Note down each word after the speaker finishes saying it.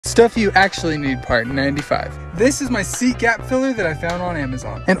Stuff you actually need, part 95. This is my seat gap filler that I found on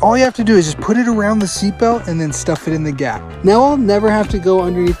Amazon. And all you have to do is just put it around the seatbelt and then stuff it in the gap. Now I'll never have to go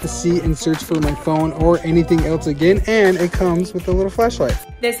underneath the seat and search for my phone or anything else again, and it comes with a little flashlight.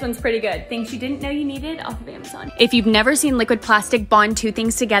 This one's pretty good. Things you didn't know you needed off of Amazon. If you've never seen liquid plastic bond two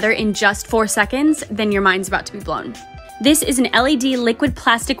things together in just 4 seconds, then your mind's about to be blown. This is an LED liquid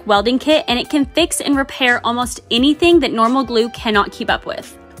plastic welding kit, and it can fix and repair almost anything that normal glue cannot keep up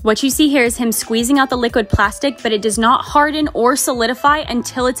with. What you see here is him squeezing out the liquid plastic, but it does not harden or solidify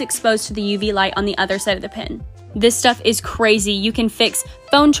until it's exposed to the UV light on the other side of the pin. This stuff is crazy. You can fix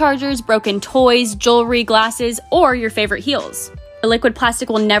phone chargers, broken toys, jewelry, glasses, or your favorite heels. The liquid plastic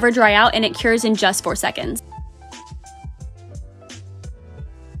will never dry out, and it cures in just 4 seconds.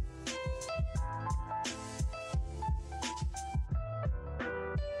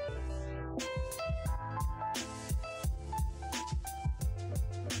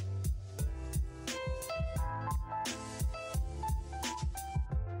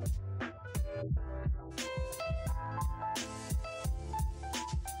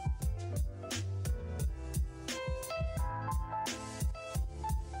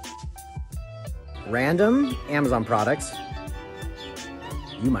 Random Amazon products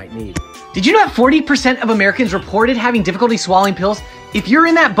you might need. Did you know that 40% of Americans reported having difficulty swallowing pills? If you're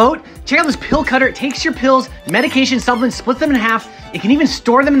in that boat, check out this pill cutter. It takes your pills, medication, supplements, splits them in half. It can even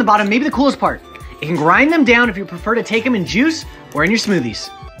store them in the bottom. Maybe the coolest part, it can grind them down if you prefer to take them in juice or in your smoothies.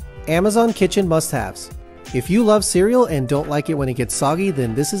 Amazon Kitchen must-haves. If you love cereal and don't like it when it gets soggy,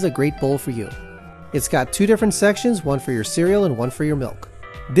 then this is a great bowl for you. It's got 2 different sections, one for your cereal and one for your milk.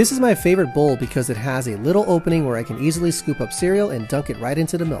 This is my favorite bowl because it has a little opening where I can easily scoop up cereal and dunk it right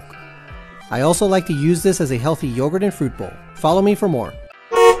into the milk. I also like to use this as a healthy yogurt and fruit bowl. Follow me for more.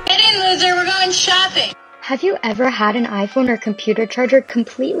 Get in, loser, we're going shopping. Have you ever had an iPhone or computer charger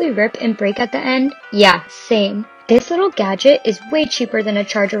completely rip and break at the end? Yeah, same. This little gadget is way cheaper than a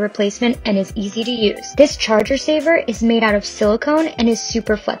charger replacement and is easy to use. This charger saver is made out of silicone and is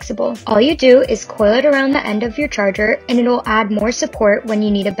super flexible. All you do is coil it around the end of your charger and it will add more support when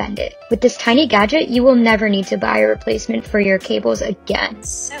you need to bend it. With this tiny gadget, you will never need to buy a replacement for your cables again.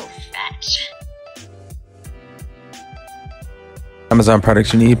 So fetch. Amazon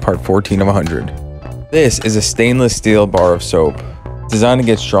products you need, part 14 of 100. This is a stainless steel bar of soap, designed to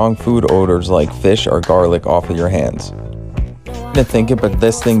get strong food odors like fish or garlic off of your hands. I didn't think it, but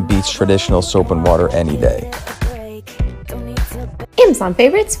this thing beats traditional soap and water any day. Amazon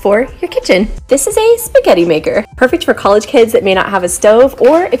favorites for your kitchen. This is a spaghetti maker, perfect for college kids that may not have a stove,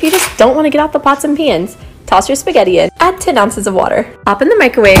 or if you just don't want to get out the pots and pans. Toss your spaghetti in, add 10 ounces of water, pop in the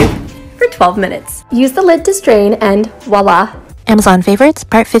microwave for 12 minutes. Use the lid to strain, and voila. Amazon favorites,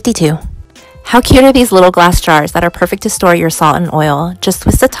 part 52. How cute are these little glass jars that are perfect to store your salt and oil? Just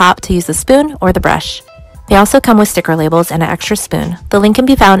twist the top to use the spoon or the brush. They also come with sticker labels and an extra spoon. The link can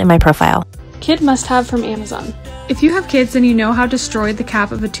be found in my profile. Kid must-have from Amazon. If you have kids, then you know how destroyed the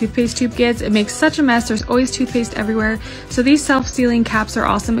cap of a toothpaste tube gets. It makes such a mess. There's always toothpaste everywhere. So these self-sealing caps are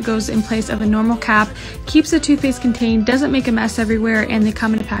awesome. It goes in place of a normal cap, keeps the toothpaste contained, doesn't make a mess everywhere, and they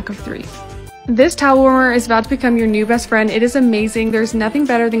come in a pack of 3. This towel warmer is about to become your new best friend. It is amazing. There's nothing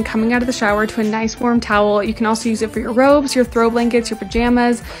better than coming out of the shower to a nice warm towel. You can also use it for your robes, your throw blankets, your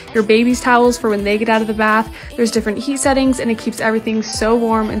pajamas, your baby's towels for when they get out of the bath. There's different heat settings and it keeps everything so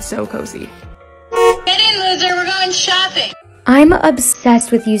warm and so cozy. Get in, loser, we're going shopping. I'm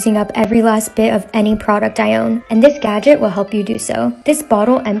obsessed with using up every last bit of any product I own, and this gadget will help you do so. This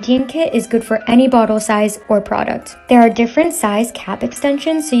bottle emptying kit is good for any bottle size or product. There are different size cap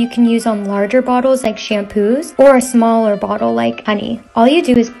extensions so you can use on larger bottles like shampoos or a smaller bottle like honey. All you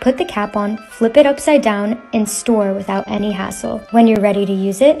do is put the cap on, flip it upside down, and store without any hassle. When you're ready to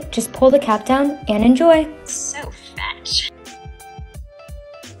use it, just pull the cap down and enjoy. So fetch.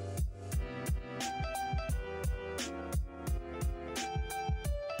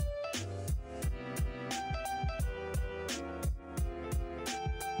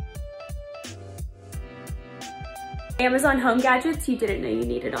 Amazon home gadgets you didn't know you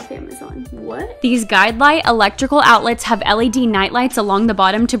needed off Amazon. What? These guide light electrical outlets have LED night lights along the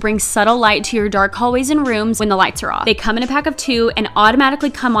bottom to bring subtle light to your dark hallways and rooms when the lights are off. They come in a pack of 2 and automatically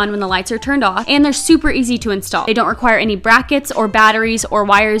come on when the lights are turned off, and they're super easy to install. They don't require any brackets or batteries or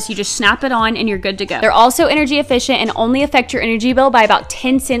wires. You just snap it on and you're good to go. They're also energy efficient and only affect your energy bill by about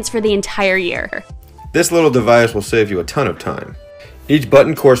 10 cents for the entire year. This little device will save you a ton of time. Each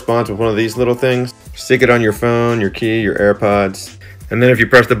button corresponds with one of these little things. Stick it on your phone, your key, your AirPods, and then if you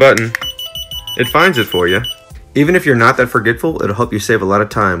press the button, it finds it for you. Even if you're not that forgetful, it'll help you save a lot of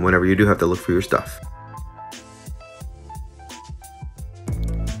time whenever you do have to look for your stuff.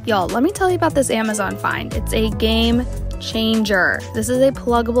 Y'all, let me tell you about this Amazon find. It's a game changer. This is a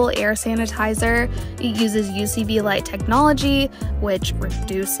pluggable air sanitizer. It uses UCV light technology, which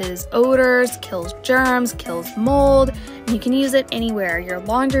reduces odors, kills germs, kills mold, and you can use it anywhere. Your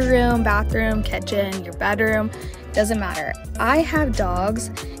laundry room, bathroom, kitchen, your bedroom, doesn't matter. I have dogs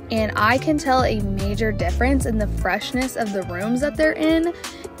and I can tell a major difference in the freshness of the rooms that they're in,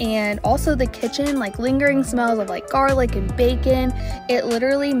 and also the kitchen, like lingering smells of like garlic and bacon. It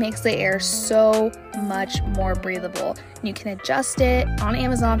literally makes the air so much more breathable. You can adjust it on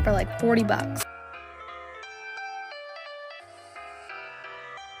Amazon for like 40 bucks.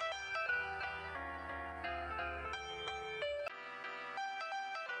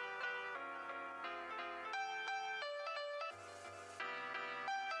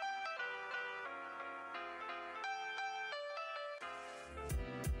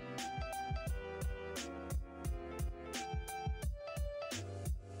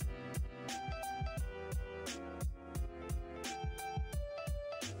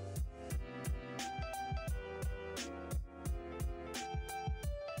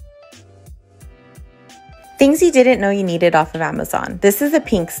 Things you didn't know you needed off of Amazon. This is the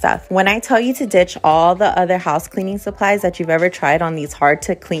pink stuff. When I tell you to ditch all the other house cleaning supplies that you've ever tried on these hard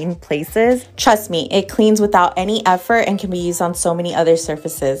to clean places, trust me, it cleans without any effort and can be used on so many other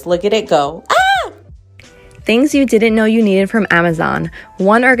surfaces. Look at it go. Ah! Things you didn't know you needed from Amazon.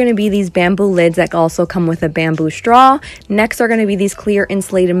 One are going to be these bamboo lids that also come with a bamboo straw. Next are going to be these clear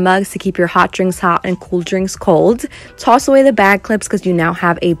insulated mugs to keep your hot drinks hot and cool drinks cold. Toss away the bag clips because you now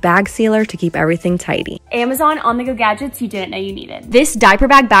have a bag sealer to keep everything tidy. Amazon on-the-go gadgets you didn't know you needed. This diaper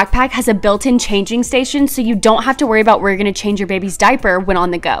bag backpack has a built-in changing station, so you don't have to worry about where you're going to change your baby's diaper when on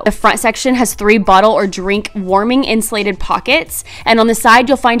the go. The front section has 3 bottle or drink warming insulated pockets, and on the side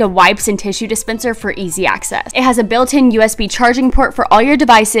you'll find a wipes and tissue dispenser for easy access. It has a built-in USB charging port for all your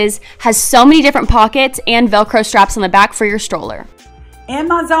devices, has so many different pockets, and Velcro straps on the back for your stroller.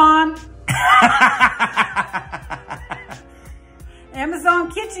 Amazon! Amazon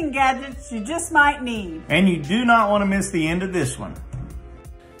kitchen gadgets you just might need. And you do not want to miss the end of this one.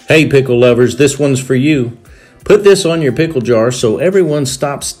 Hey pickle lovers, this one's for you. Put this on your pickle jar so everyone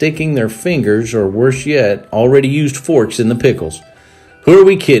stops sticking their fingers, or worse yet, already used forks in the pickles. Who are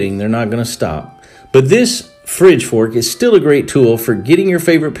we kidding? They're not going to stop. But this fridge fork is still a great tool for getting your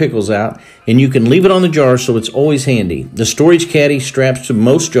favorite pickles out, and you can leave it on the jar so it's always handy. The storage caddy straps to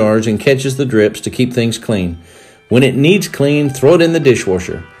most jars and catches the drips to keep things clean. When it needs clean, throw it in the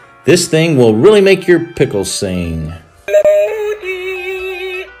dishwasher. This thing will really make your pickles sing.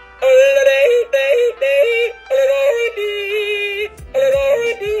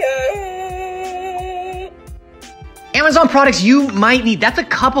 Amazon products you might need. That's a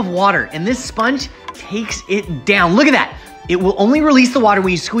cup of water, and this sponge takes it down. Look at that. It will only release the water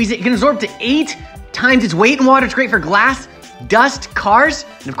when you squeeze it. It can absorb to 8 times its weight in water. It's great for glass, dust, cars,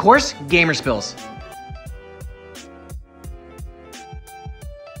 and of course, gamer spills.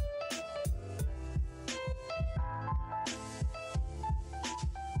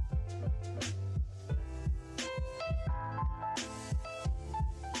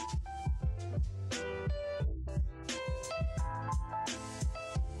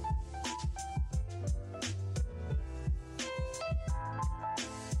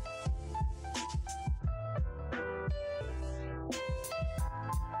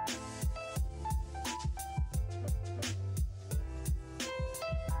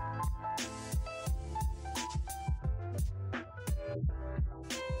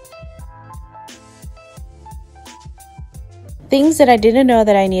 Things that I didn't know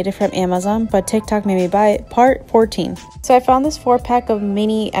that I needed from Amazon, but TikTok made me buy it, part 14. So I found this 4-pack of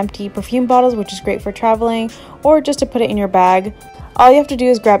mini empty perfume bottles, which is great for traveling or just to put it in your bag. All you have to do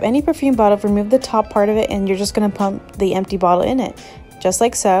is grab any perfume bottle, remove the top part of it, and you're just going to pump the empty bottle in it, just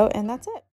like so, and that's it.